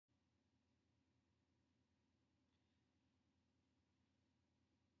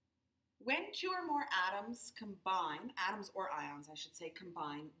When two or more atoms combine, atoms or ions, I should say,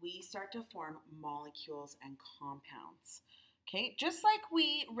 combine, we start to form molecules and compounds. Okay, just like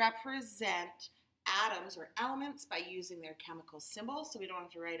we represent atoms or elements by using their chemical symbols, so we don't have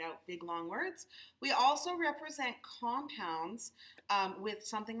to write out big long words, we also represent compounds with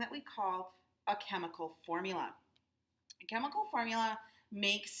something that we call a chemical formula. A chemical formula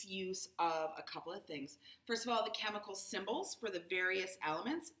makes use of a couple of things. First of all, the chemical symbols for the various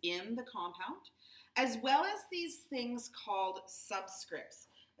elements in the compound, as well as these things called subscripts.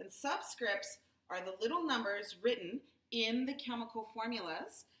 And subscripts are the little numbers written in the chemical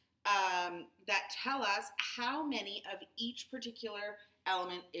formulas that tell us how many of each particular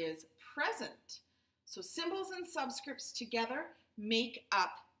element is present. So symbols and subscripts together make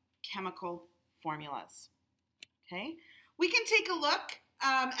up chemical formulas. Okay? We can take a look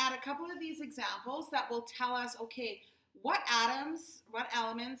at a couple of these examples that will tell us, okay, what atoms, what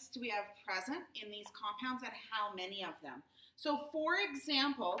elements do we have present in these compounds and how many of them? So for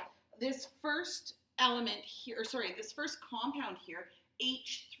example, this first element here, this first compound here,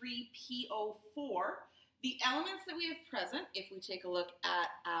 H3PO4, the elements that we have present, if we take a look at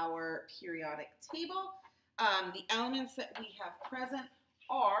our periodic table, the elements that we have present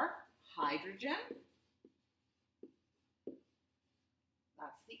are hydrogen.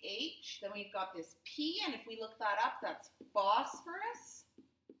 That's the H. Then we've got this P, and if we look that up, that's phosphorus.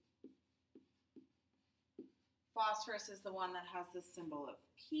 Phosphorus is the one that has the symbol of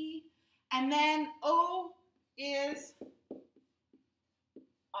P. And then O is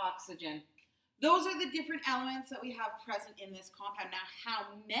oxygen. Those are the different elements that we have present in this compound. Now,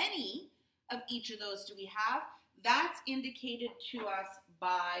 how many of each of those do we have? That's indicated to us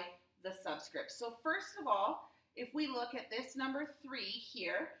by the subscripts. So first of all, if we look at this number 3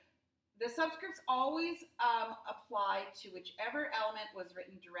 here, the subscripts always apply to whichever element was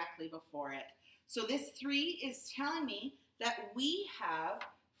written directly before it. So this 3 is telling me that we have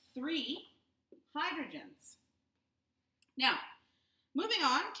 3 hydrogens. Now, moving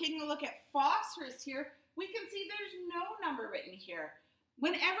on, taking a look at phosphorus here, we can see there's no number written here.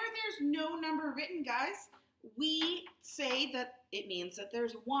 Whenever there's no number written, guys, we say that it means that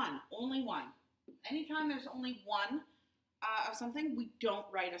there's one, only one. Anytime there's only one of something, we don't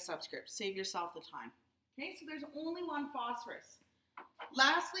write a subscript. Save yourself the time. Okay, so there's only one phosphorus.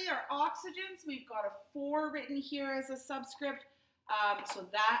 Lastly, our oxygens, we've got a 4 written here as a subscript. So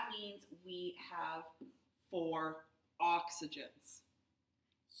that means we have 4 oxygens.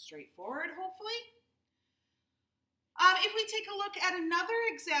 Straightforward, hopefully. If we take a look at another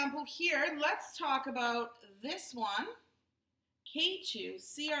example here, let's talk about this one.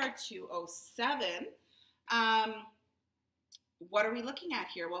 K2CR2O7. What are we looking at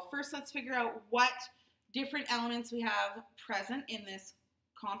here? Well, first let's figure out what different elements we have present in this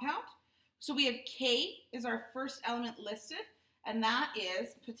compound. So we have K is our first element listed, and that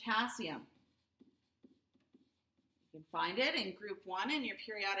is potassium. You can find it in group 1 in your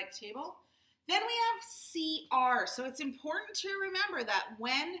periodic table. Then we have Cr. So it's important to remember that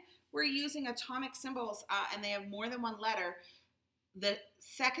when we're using atomic symbols and they have more than one letter, the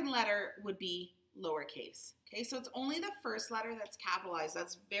second letter would be lowercase. Okay, so it's only the first letter that's capitalized.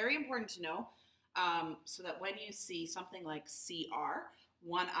 That's very important to know, so that when you see something like Cr,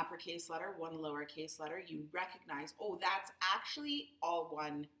 one uppercase letter, one lowercase letter, you recognize, oh, that's actually all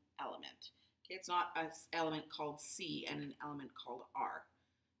one element. Okay, it's not an element called C and an element called R.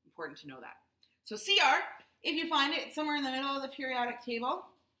 Important to know that. So Cr, if you find it somewhere in the middle of the periodic table,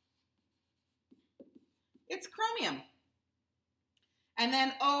 it's chromium. And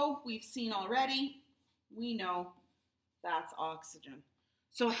then O, we've seen already. We know that's oxygen.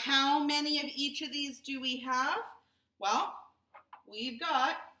 So how many of each of these do we have? Well, we've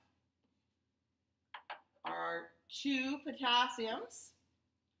got our 2 potassiums.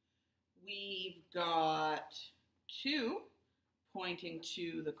 We've got 2 pointing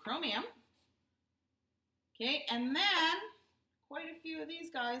to the chromium. Okay, and then quite a few of these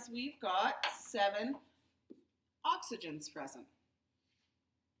guys, we've got 7 oxygens present.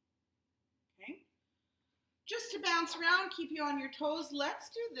 Just to bounce around, keep you on your toes, let's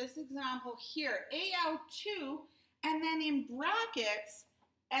do this example here. Al2, and then in brackets,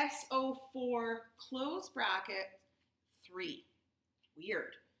 SO4, close bracket, 3.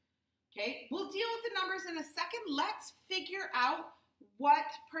 Weird. Okay, we'll deal with the numbers in a second. Let's figure out what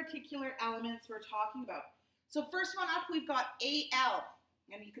particular elements we're talking about. So first one up, we've got Al,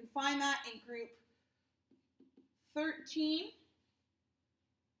 and you can find that in group 13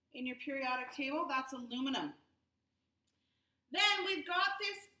 in your periodic table. That's aluminum. Then we've got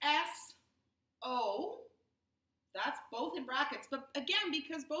this SO, that's both both in brackets. But again,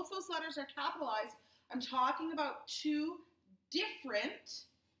 because both those letters are capitalized, I'm talking about two different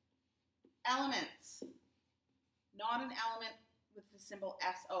elements, not an element with the symbol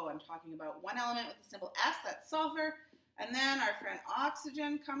SO. I'm talking about one element with the symbol S, that's sulfur, and then our friend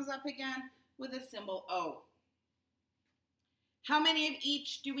oxygen comes up again with a symbol O. How many of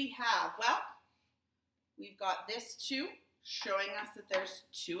each do we have? Well, we've got this 2, showing us that there's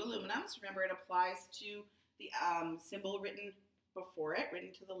 2 aluminums. Remember, it applies to the symbol written before it,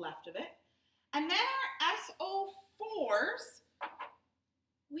 written to the left of it. And then our SO4s,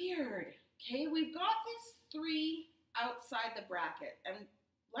 weird. Okay, we've got this 3 outside the bracket. And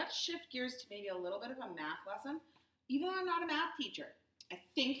let's shift gears to maybe a little bit of a math lesson. Even though I'm not a math teacher, I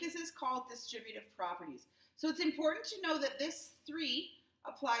think this is called distributive properties. So it's important to know that this 3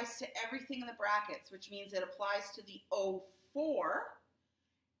 applies to everything in the brackets, which means it applies to the O4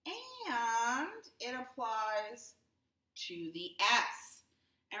 and it applies to the S.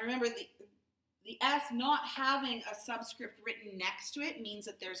 And remember, the S not having a subscript written next to it means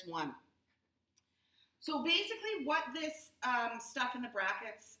that there's 1. So basically what this stuff in the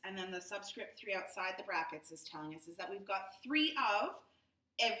brackets and then the subscript 3 outside the brackets is telling us is that we've got 3 of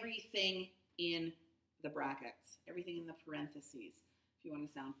everything in the brackets, everything in the parentheses, if you want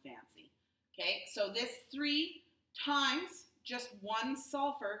to sound fancy. Okay, so this 3 times just 1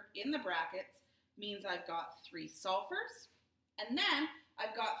 sulfur in the brackets means I've got 3 sulfurs, and then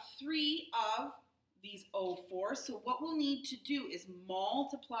I've got 3 of these O4. So what we'll need to do is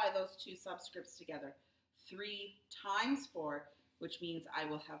multiply those 2 subscripts together. 3 times 4, which means I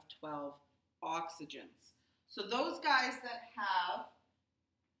will have 12 oxygens. So those guys that have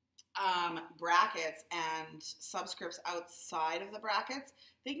brackets and subscripts outside of the brackets,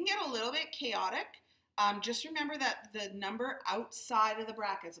 they can get a little bit chaotic. Just remember that the number outside of the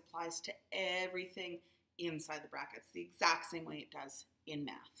brackets applies to everything inside the brackets, the exact same way it does in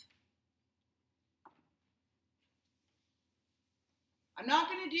math. I'm not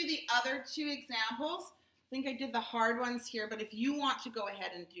going to do the other 2 examples. I think I did the hard ones here, but if you want to go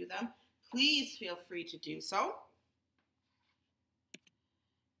ahead and do them, please feel free to do so.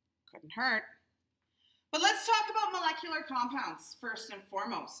 Couldn't hurt. But let's talk about molecular compounds first and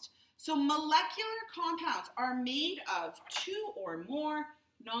foremost. So molecular compounds are made of 2 or more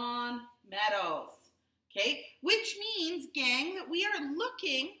nonmetals, okay? Which means, gang, that we are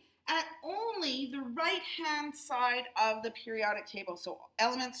looking at only the right-hand side of the periodic table. So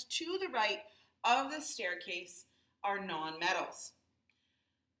elements to the right of the staircase are nonmetals.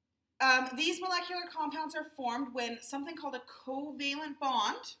 These molecular compounds are formed when something called a covalent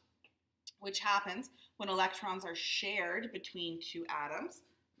bond, which happens when electrons are shared between 2 atoms.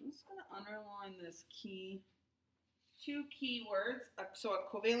 I'm just going to underline this key, 2 keywords. So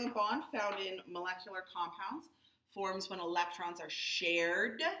a covalent bond found in molecular compounds forms when electrons are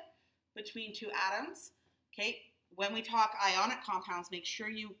shared between 2 atoms. Okay, when we talk ionic compounds, make sure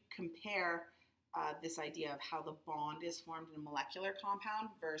you compare this idea of how the bond is formed in a molecular compound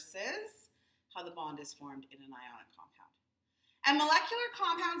versus how the bond is formed in an ionic compound. And molecular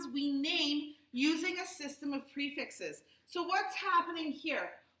compounds we name using a system of prefixes. So what's happening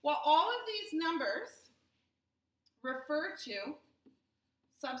here? Well, all of these numbers refer to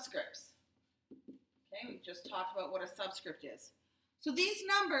subscripts. Okay, we've just talked about what a subscript is. So these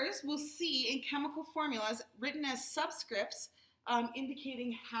numbers we'll see in chemical formulas written as subscripts,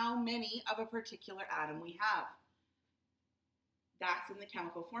 indicating how many of a particular atom we have. That's in the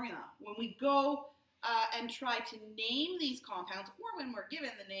chemical formula. When we go and try to name these compounds, or when we're given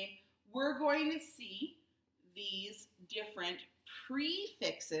the name, we're going to see these different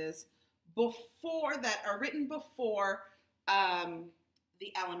prefixes before that are written before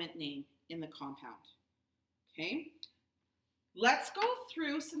the element name in the compound. Okay, let's go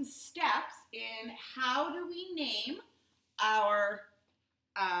through some steps in how do we name our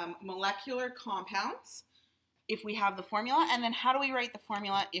molecular compounds if we have the formula, and then how do we write the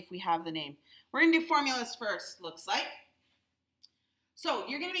formula if we have the name. We're going to do formulas first, looks like. So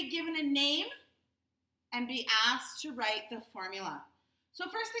you're going to be given a name and be asked to write the formula. So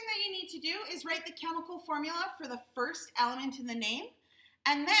first thing that you need to do is write the chemical formula for the first element in the name,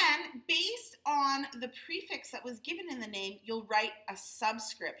 and then based on the prefix that was given in the name, you'll write a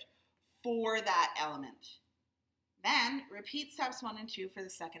subscript for that element. Then repeat steps 1 and 2 for the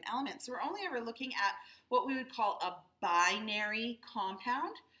second element. So we're only ever looking at what we would call a binary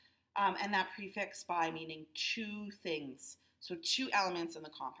compound, and that prefix bi meaning 2 things. So 2 elements in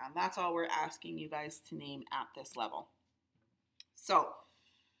the compound. That's all we're asking you guys to name at this level. So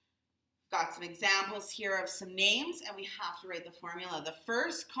got some examples here of some names, and we have to write the formula. The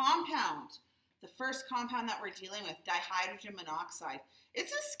first compound The first compound that we're dealing with, dihydrogen monoxide.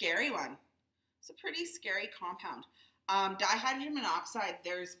 It's a scary one. It's a pretty scary compound. Dihydrogen monoxide,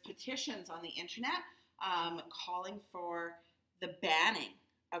 there's petitions on the internet calling for the banning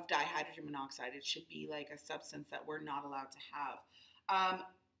of dihydrogen monoxide. It should be like a substance that we're not allowed to have.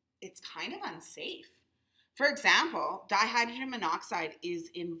 It's kind of unsafe. For example, dihydrogen monoxide is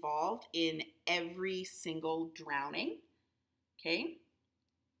involved in every single drowning, okay?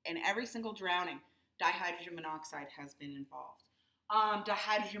 In every single drowning, dihydrogen monoxide has been involved.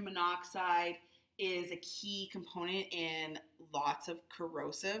 Dihydrogen monoxide is a key component in lots of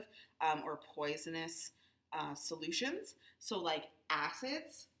corrosive or poisonous solutions. So like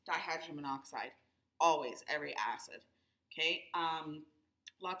acids, dihydrogen monoxide, always, every acid, okay?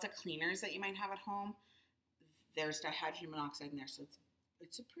 Lots of cleaners that you might have at home, there's dihydrogen monoxide in there, so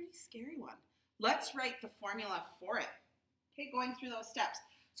it's a pretty scary one. Let's write the formula for it. Okay, going through those steps.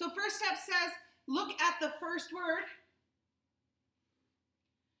 So first step says, look at the first word.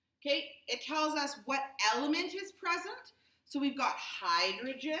 Okay, it tells us what element is present. So we've got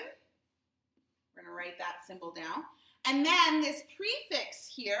hydrogen. We're going to write that symbol down. And then this prefix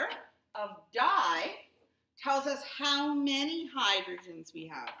here of di tells us how many hydrogens we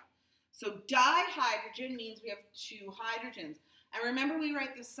have. So dihydrogen means we have 2 hydrogens. And remember, we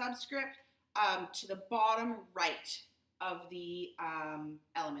write the subscript to the bottom right of the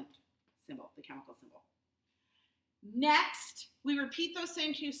element symbol, the chemical symbol. Next, we repeat those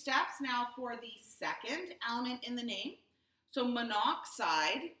same 2 steps now for the second element in the name. So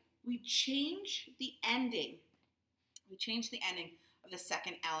monoxide, we change the ending. We change the ending of the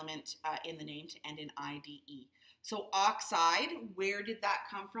second element in the name to end in IDE. So oxide, where did that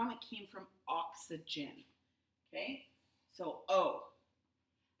come from? It came from oxygen, okay? So O.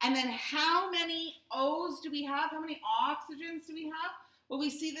 And then how many O's do we have? How many oxygens do we have? Well, we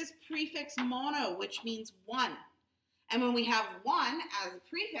see this prefix mono, which means 1. And when we have 1 as a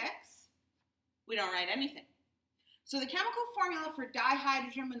prefix, we don't write anything. So the chemical formula for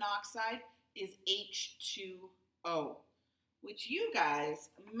dihydrogen monoxide is H2O, which you guys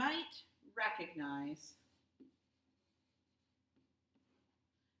might recognize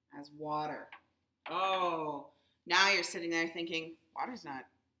as water. Oh, now you're sitting there thinking, water's not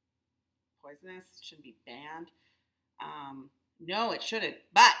poisonous, it shouldn't be banned. No, it shouldn't.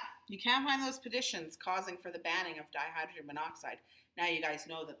 But you can find those petitions causing for the banning of dihydrogen monoxide. Now you guys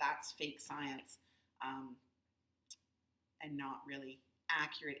know that that's fake science and not really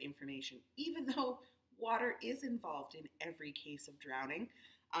accurate information, even though water is involved in every case of drowning.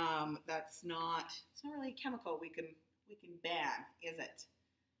 It's not really a chemical we can ban, is it?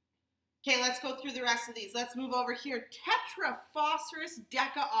 Okay, let's go through the rest of these. Let's move over here. Tetraphosphorus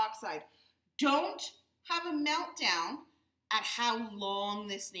decaoxide. Don't have a meltdown at how long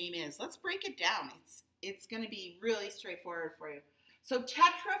this name is. Let's break it down. It's going to be really straightforward for you. So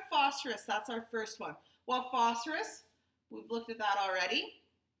tetraphosphorus, that's our first one. Well, phosphorus, we've looked at that already.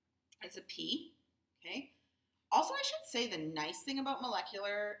 It's a P, okay? Also, I should say the nice thing about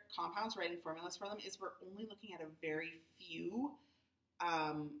molecular compounds, writing formulas for them, is we're only looking at a very few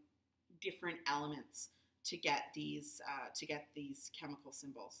different elements to get these chemical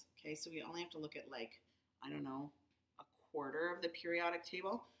symbols. Okay, so we only have to look at, like, I don't know, a quarter of the periodic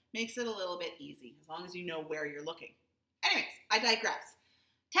table. Makes it a little bit easy as long as you know where you're looking. Anyways, I digress.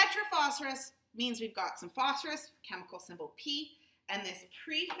 Tetraphosphorus means we've got some phosphorus, chemical symbol P, and this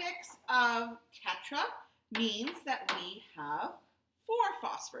prefix of tetra means that we have 4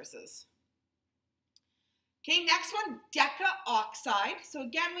 phosphoruses. Okay, next one, decaoxide. So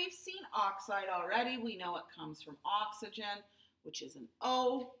again, we've seen oxide already. We know it comes from oxygen, which is an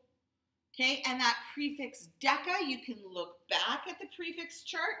O. Okay, and that prefix deca, you can look back at the prefix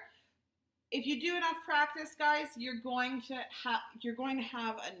chart. If you do enough practice, guys, you're going to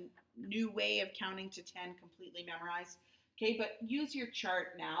have a new way of counting to 10 completely memorized. Okay, but use your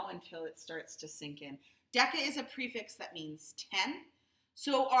chart now until it starts to sink in. Deca is a prefix that means 10.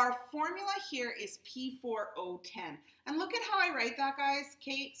 So our formula here is P4O10. And look at how I write that, guys.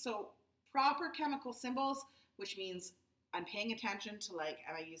 Okay, so proper chemical symbols, which means I'm paying attention to, like,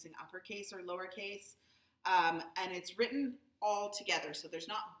 am I using uppercase or lowercase? And it's written all together, so there's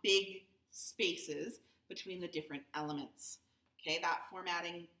not big spaces between the different elements. Okay, that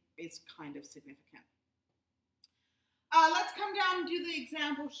formatting is kind of significant. Let's come down and do the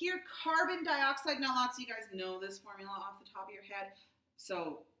example here. Carbon dioxide. Now, lots of you guys know this formula off the top of your head,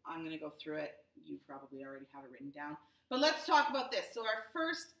 so I'm going to go through it. You probably already have it written down. But let's talk about this. So our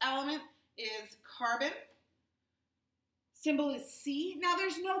first element is carbon. Symbol is C. Now,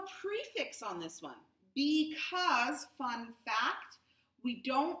 there's no prefix on this one because, fun fact, we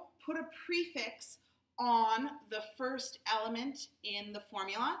don't put a prefix on the first element in the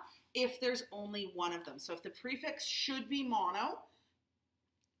formula if there's only one of them. So if the prefix should be mono,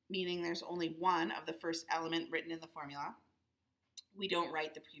 meaning there's only one of the first element written in the formula, we don't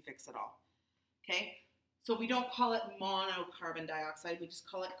write the prefix at all, okay? So we don't call it monocarbon dioxide, we just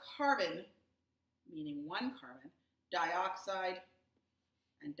call it carbon, meaning one carbon, dioxide,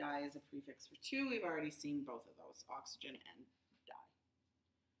 and di is a prefix for two. We've already seen both of those, oxygen and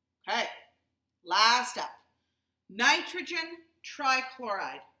di. Okay, last up, nitrogen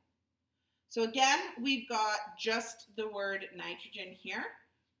trichloride. So again, we've got just the word nitrogen here,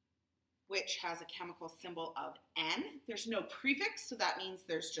 which has a chemical symbol of N. There's no prefix, so that means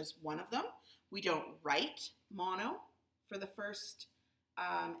there's just one of them. We don't write mono for the first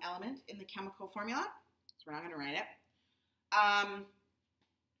element in the chemical formula, so we're not going to write it.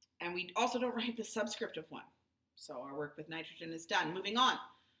 And we also don't write the subscript of one. So our work with nitrogen is done. Moving on,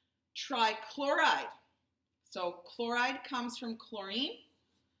 trichloride. So chloride comes from chlorine.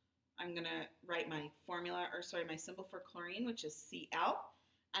 I'm going to write my my symbol for chlorine, which is Cl.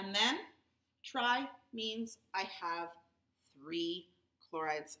 And then tri means I have 3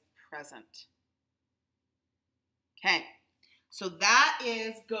 chlorides present. Okay, so that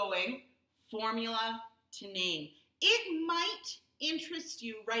is going formula to name. It might interest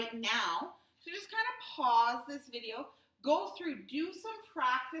you right now, so just kind of pause this video, go through, do some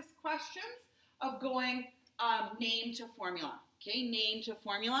practice questions of going name to formula. Okay, name to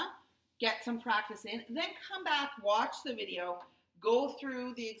formula, get some practice in, then come back, watch the video, go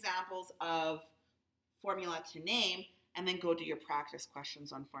through the examples of formula to name, and then go do your practice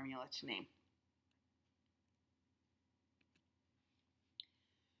questions on formula to name.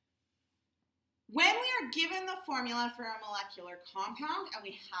 When we are given the formula for a molecular compound and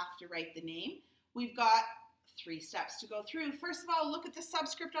we have to write the name, we've got 3 steps to go through. First of all, look at the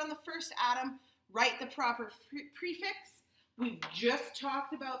subscript on the first atom, write the proper prefix. We've just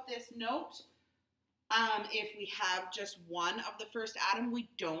talked about this note. If we have just one of the first atom, we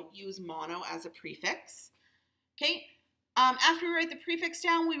don't use mono as a prefix. Okay. After we write the prefix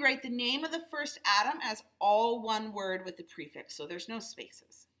down, we write the name of the first atom as all one word with the prefix, so there's no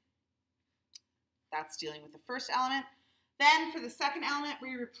spaces. That's dealing with the first element. Then for the second element,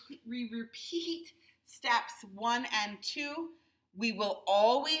 we repeat steps 1 and 2. We will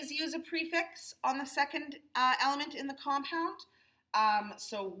always use a prefix on the second element in the compound.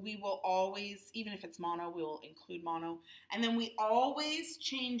 So we will always, even if it's mono, we will include mono. And then we always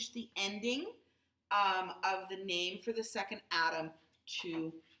change the ending of the name for the second atom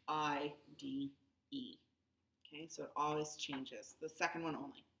to IDE. Okay, so it always changes, the second one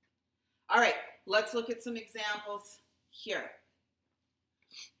only. All right, let's look at some examples here.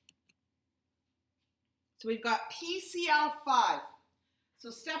 So we've got PCl5. So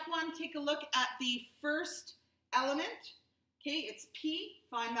step 1, take a look at the first element. Okay, it's P.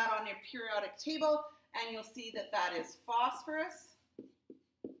 Find that on your periodic table, and you'll see that that is phosphorus.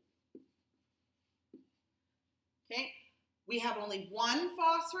 Okay, we have only one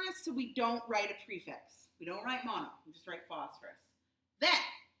phosphorus, so we don't write a prefix. We don't write mono, we just write phosphorus. Then,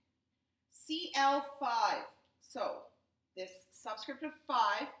 Cl5. So this subscript of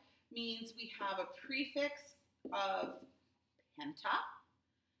 5 means we have a prefix of penta,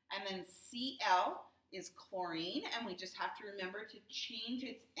 and then Cl is chlorine, and we just have to remember to change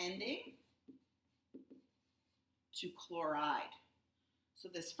its ending to chloride. So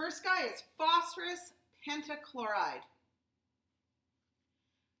this first guy is phosphorus pentachloride.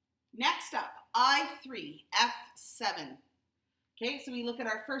 Next up, I3, F7. Okay, so we look at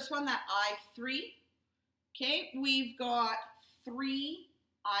our first one, that I3. Okay, we've got 3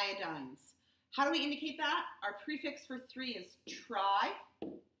 iodines. How do we indicate that? Our prefix for 3 is tri,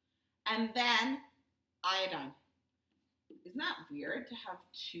 and then iodine. Isn't that weird to have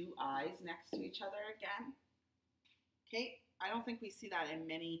 2 I's next to each other again? Okay, I don't think we see that in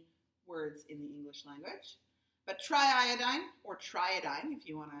many words in the English language. But triiodine, or triodine if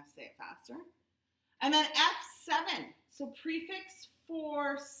you want to say it faster. And then F7. So prefix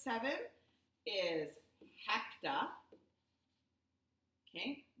for 7 is hepta.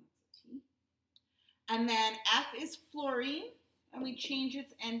 Okay, that's a T. And then F is fluorine, and we change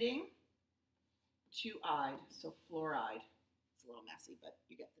its ending to ide, so fluoride. It's a little messy, but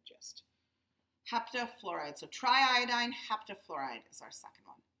you get the gist. Heptafluoride, so triiodine heptafluoride is our second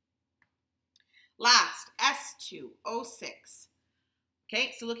one. Last, S2, O6.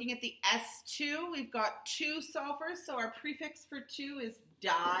 Okay, so looking at the S2, we've got 2 sulfurs, so our prefix for 2 is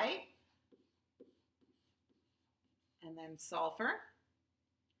di, and then sulfur.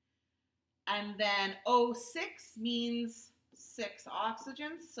 And then O6 means 6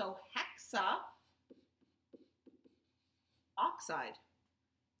 oxygens, so hexa oxide.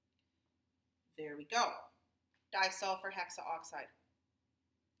 There we go. Disulfur hexaoxide.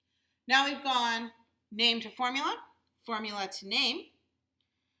 Now we've gone name to formula, formula to name.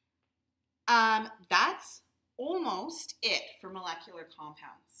 That's almost it for molecular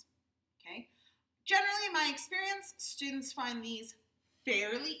compounds. Okay. Generally, in my experience, students find these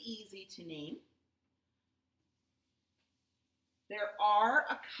fairly easy to name. There are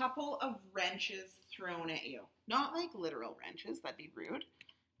a couple of wrenches thrown at you. Not like literal wrenches, that'd be rude,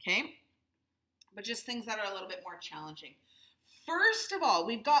 okay? But just things that are a little bit more challenging. First of all,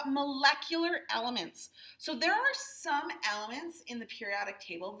 we've got molecular elements. So there are some elements in the periodic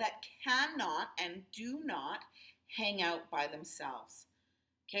table that cannot and do not hang out by themselves,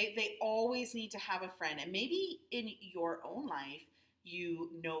 okay? They always need to have a friend. And maybe in your own life, you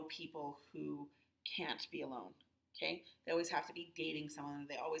know people who can't be alone. Okay, they always have to be dating someone.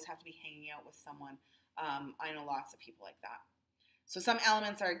 They always have to be hanging out with someone. I know lots of people like that. So some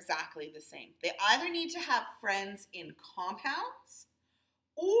elements are exactly the same. They either need to have friends in compounds,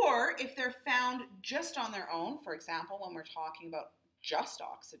 or if they're found just on their own, for example, when we're talking about just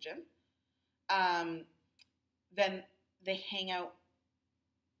oxygen, then they hang out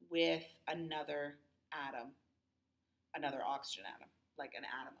with another atom, another oxygen atom, like an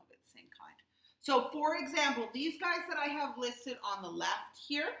atom of its same kind. So, for example, these guys that I have listed on the left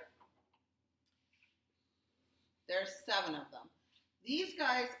here, there's 7 of them. These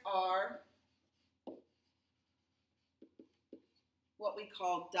guys are what we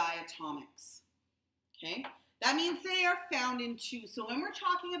call diatomics, okay? That means they are found in 2. So when we're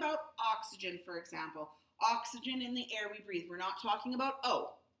talking about oxygen, for example, oxygen in the air we breathe, we're not talking about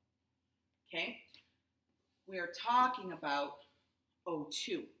O, okay? We are talking about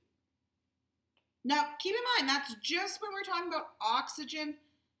O2. Now, keep in mind, that's just when we're talking about oxygen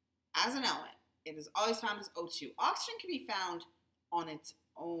as an element. It is always found as O2. Oxygen can be found on its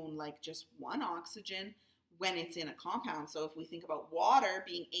own, like just one oxygen when it's in a compound. So if we think about water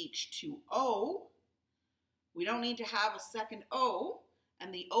being H2O, we don't need to have a second O,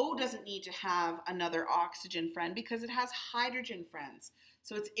 and the O doesn't need to have another oxygen friend because it has hydrogen friends.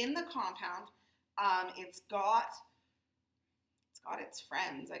 So it's in the compound. It's got its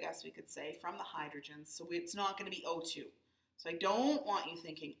friends, I guess we could say, from the hydrogens. So it's not going to be O2. So I don't want you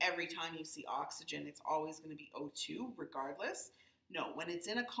thinking every time you see oxygen, it's always going to be O2 regardless. No, when it's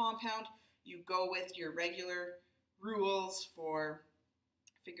in a compound, you go with your regular rules for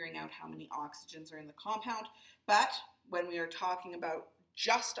figuring out how many oxygens are in the compound. But when we are talking about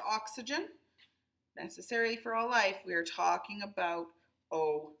just oxygen, necessarily for all life, we are talking about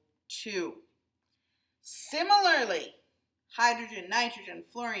O2. Similarly, hydrogen, nitrogen,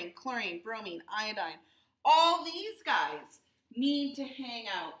 fluorine, chlorine, bromine, iodine, all these guys need to hang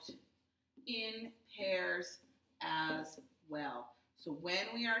out in pairs as well. So when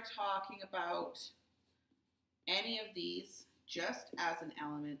we are talking about any of these, just as an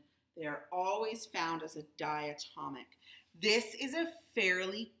element, they are always found as a diatomic. This is a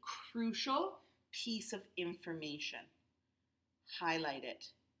fairly crucial piece of information. Highlight it,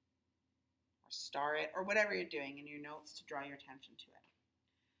 or star it, or whatever you're doing in your notes to draw your attention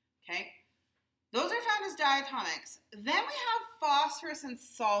to it. Okay? Those are found as diatomics. Then we have phosphorus and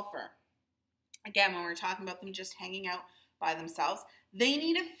sulfur. Again, when we're talking about them just hanging out by themselves, they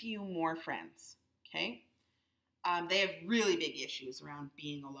need a few more friends. Okay? They have really big issues around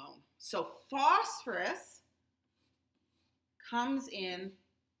being alone. So phosphorus comes in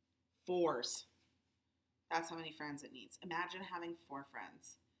 4s. That's how many friends it needs. Imagine having 4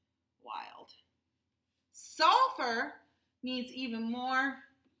 friends. Wild. Sulfur needs even more.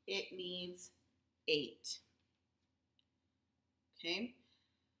 It needs 8. Okay?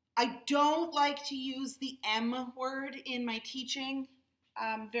 I don't like to use the M word in my teaching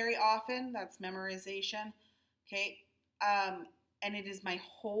very often. That's memorization. Okay? And it is my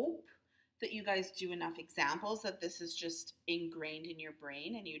hope that you guys do enough examples that this is just ingrained in your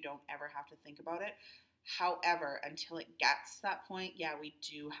brain and you don't ever have to think about it. However, until it gets to that point, yeah, we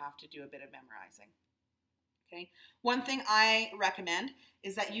do have to do a bit of memorizing. Okay. One thing I recommend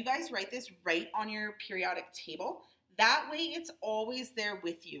is that you guys write this right on your periodic table. That way it's always there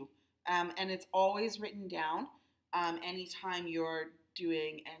with you. And it's always written down anytime you're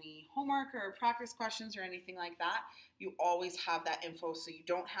doing any homework or practice questions or anything like that. You always have that info so you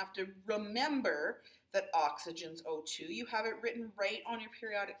don't have to remember that oxygen's O2. You have it written right on your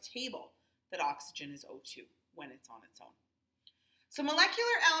periodic table that oxygen is O2 when it's on its own. So molecular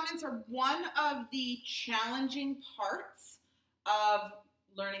elements are one of the challenging parts of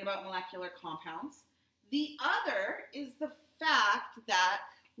learning about molecular compounds. The other is the fact that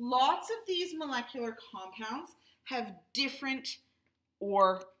lots of these molecular compounds have different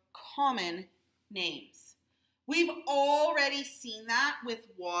or common names. We've already seen that with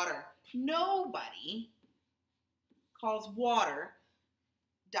water. Nobody calls water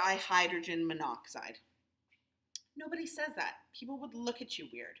dihydrogen monoxide. Nobody says that. People would look at you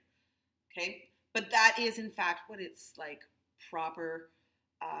weird, okay? But that is, in fact, what its like proper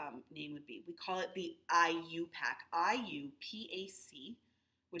name would be. We call it the IUPAC, IUPAC,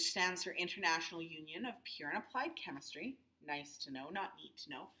 which stands for International Union of Pure and Applied Chemistry. Nice to know, not need to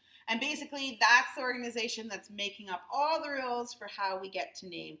know. And basically, that's the organization that's making up all the rules for how we get to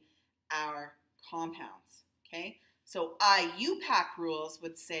name our compounds, okay? So IUPAC rules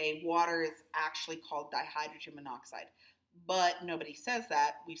would say water is actually called dihydrogen monoxide, but nobody says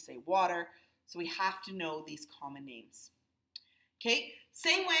that. We say water, so we have to know these common names. Okay,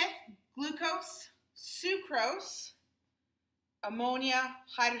 same with glucose, sucrose, ammonia,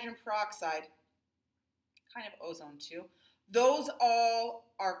 hydrogen peroxide, kind of ozone too. Those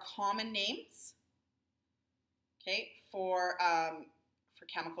all are common names, okay, for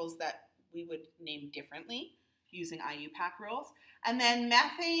chemicals that we would name differently using IUPAC rules. And then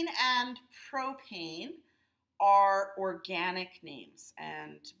methane and propane are organic names,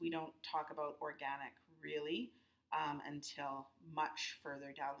 and we don't talk about organic really until much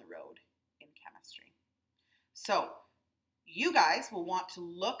further down the road in chemistry. So you guys will want to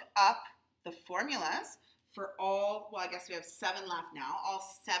look up the formulas for all, well, I guess we have 7 left now, all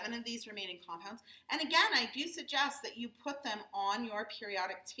 7 of these remaining compounds. And again, I do suggest that you put them on your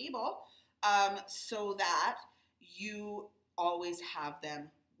periodic table so that you always have them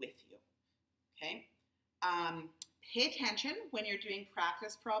with you, okay? Pay attention when you're doing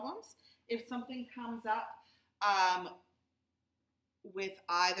practice problems. If something comes up with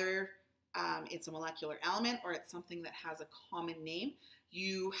either it's a molecular element or it's something that has a common name,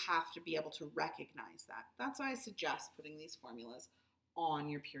 you have to be able to recognize that. That's why I suggest putting these formulas on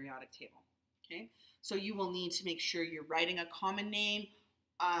your periodic table, okay? So you will need to make sure you're writing a common name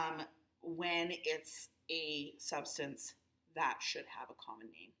when it's a substance that should have a common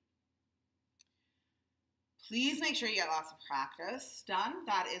name. Please make sure you get lots of practice done.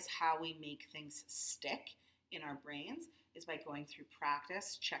 That is how we make things stick in our brains, is by going through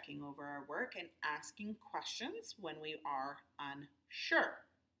practice, checking over our work, and asking questions when we are unsure.